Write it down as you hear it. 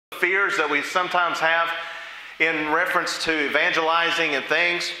fears that we sometimes have in reference to evangelizing and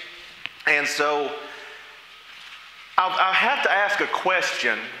things. And so I have to ask a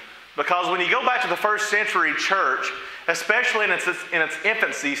question, because when you go back to the first century church, especially in its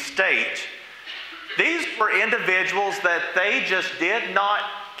infancy state, these were individuals that they just did not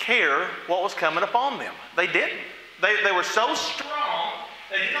care what was coming upon them. They didn't. They were so strong,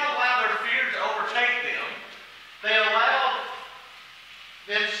 they did not allow their fear to overtake them. They allowed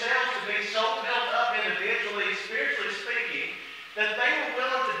themselves to be so built up individually, spiritually speaking, that they were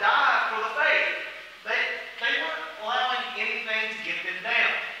willing to die for the faith. They weren't allowing anything to get them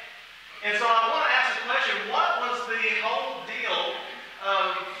down. And so I want to ask the question, what was the whole deal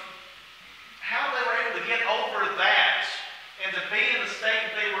of how they were able to get over that and to be in the state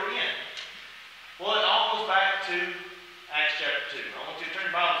that they were in? Well, it all goes back to Acts chapter 2. I want you to turn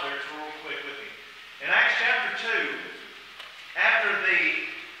your Bibles there real quick with me. In Acts chapter 2, after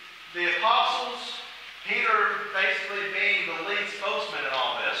the apostles, Peter basically being the lead spokesman in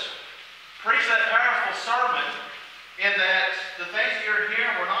all this, preached that powerful sermon in that the things that you're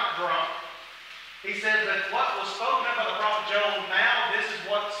hearing were not drunk. He said that what was spoken of by the prophet Joel, now this is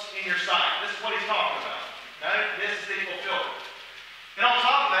what's in your sight. This is what he's talking about. Now, this is the fulfillment. And on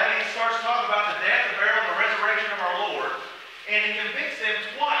top of that, he starts talking about the death, the burial, and the resurrection of our Lord. And he convicts them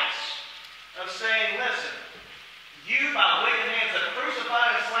twice of saying, listen, you by wicked hands have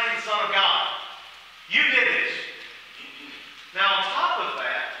crucified and slain the Son of God. You did this. Now on top of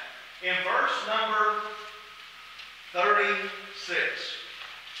that, in verse number 36,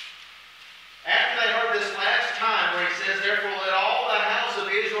 after they heard this last time where he says, therefore let all the house of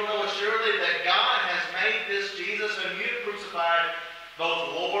Israel know assuredly that God has made this Jesus whom you crucified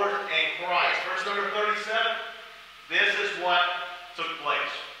both Lord and Christ. Verse number 37, this is what took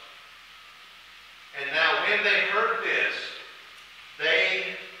place. And now when they heard this,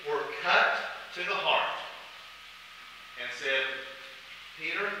 they were cut to the heart and said,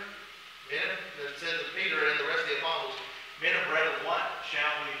 Peter, men, it said to Peter and the rest of the apostles, men of brethren, what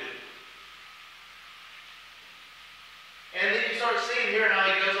shall we do? And then you start seeing here how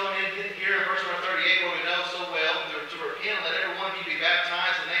he goes on in here in verse number 38, where we know so well, to repent, let every one of you be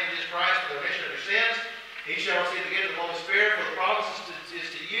baptized in the name of Jesus Christ for the remission of your sins. He shall receive the gift of the Holy Spirit, for the promise is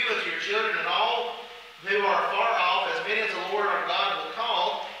to you and to your children and all who are far off, as many as the Lord our God will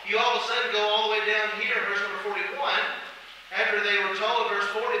call. You all of a sudden go all the way down here, verse number 41, after they were told, verse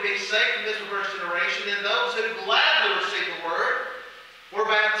 40, be saved from this perverse generation, and those who gladly received the word were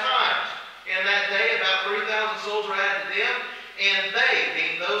baptized. And that day about 3,000 souls were added to them, and they,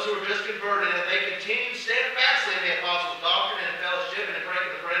 being those who were just converted, and they continued steadfastly in the apostles' doctrine and in fellowship and in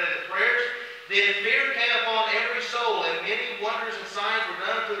breaking the bread and in prayers. Then fear came upon every soul, and many wonders and signs were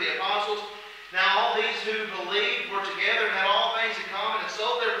done through the apostles. Now all these who believed were together and had all things in common, and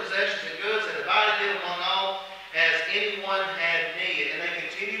sold their possessions and goods, and divided them among all, as anyone had need. And they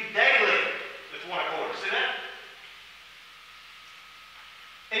continued daily with one accord. See that?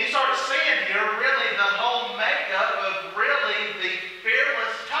 And you start seeing here really the whole makeup of really the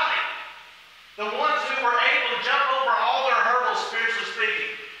fearless type. The ones who were able to jump over all their hurdles, spiritually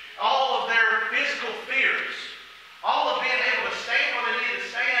speaking. All of their physical fears. All of being able to stand where they needed to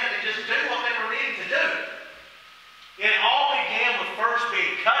stand and just do what they were needing to do. It all began with first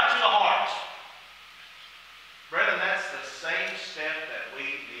being cut to the heart. Brethren, that's the same step that we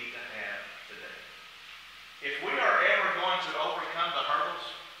need to have today. If we are ever going to overcome the hurdles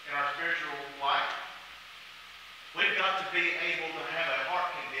in our spiritual life, we've got to be able to have a heart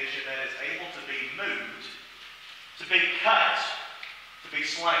condition that is able to be moved, to be cut, to be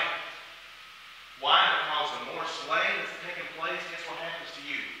slain. Why? Because the more slaying that's taking place, guess what happens to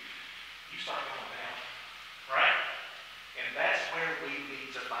you? You start going down. Right? And that's where we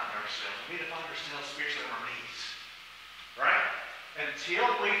need to find ourselves. We need to find ourselves spiritually on our knees. Right? Until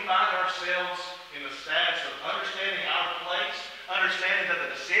we find ourselves in the status of understanding our place, understanding that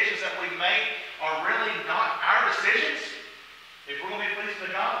the decisions that we make are really not our decisions. If we're going to be pleasing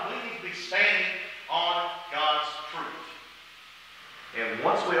to God, we need to be standing on God's truth. And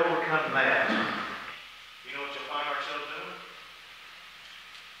once we overcome that, you know what you'll find ourselves doing?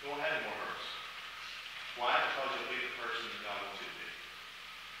 You won't have any more hurts. Why? Because you'll be the person that God wants you to be.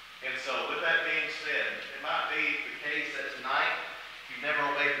 And so with that being said, it might be the case that tonight you've never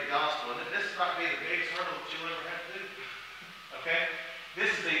obeyed the gospel, and this might be the biggest hurdle that you'll ever have to do. Okay?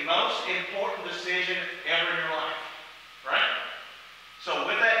 This is the most important decision ever in your life. Right? So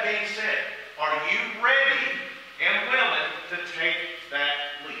with that being said, are you ready and willing to take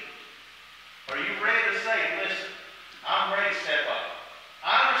that leap? Are you ready to say, listen, I'm ready to step up.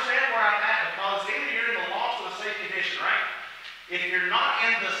 I understand where I'm at, because either you're in the lost or the safe condition, right? If you're not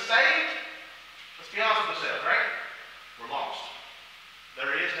in the safe themselves, right? We're lost.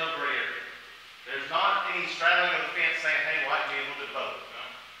 There is no gray area. There's not any straddling of the fence saying, hey, like me, a little bit of both. No.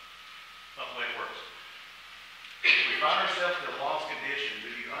 Not the way it works. If we find ourselves in a lost condition, do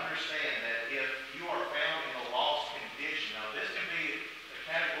you understand that if you are found in a lost condition, now this can be a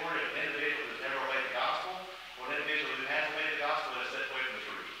category of an individual who's never obeyed the gospel, or an individual who has obeyed the gospel and is set away from the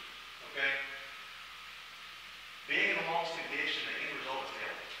truth. Okay? Being in a lost condition, the end result is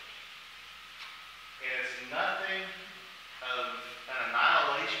hell. And it's nothing of an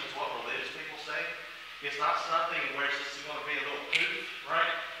annihilation, is what religious people say. It's not something where it's just going to be a little poof,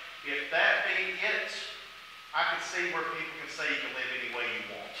 right? If that be it, I can see where people can say you can live any way you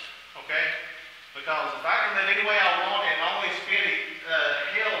want. Okay? Because if I can live any way I want and only spend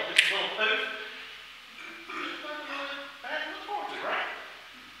hell just a little poof, there's nothing really bad to look forward to, right?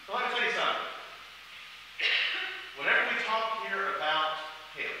 So let me tell you something. Whenever we talk here about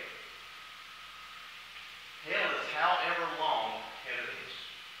hell, hell is however long heaven is.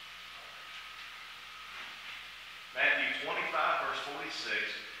 Matthew 25, verse 46,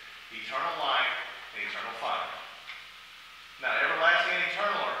 eternal life and eternal fire. Now, everlasting and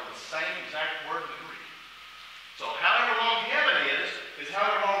eternal are the same exact word in the Greek. So, however long heaven is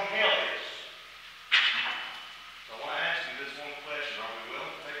however long hell is. So, I want to ask you this one question. Are we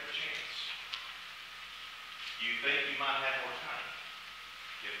willing to take a chance? You think you might have more time?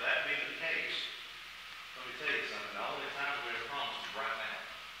 If that be the case, let me tell you something. The only time we have promised is right now.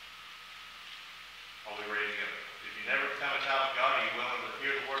 Are we ready to go? If you never become a child of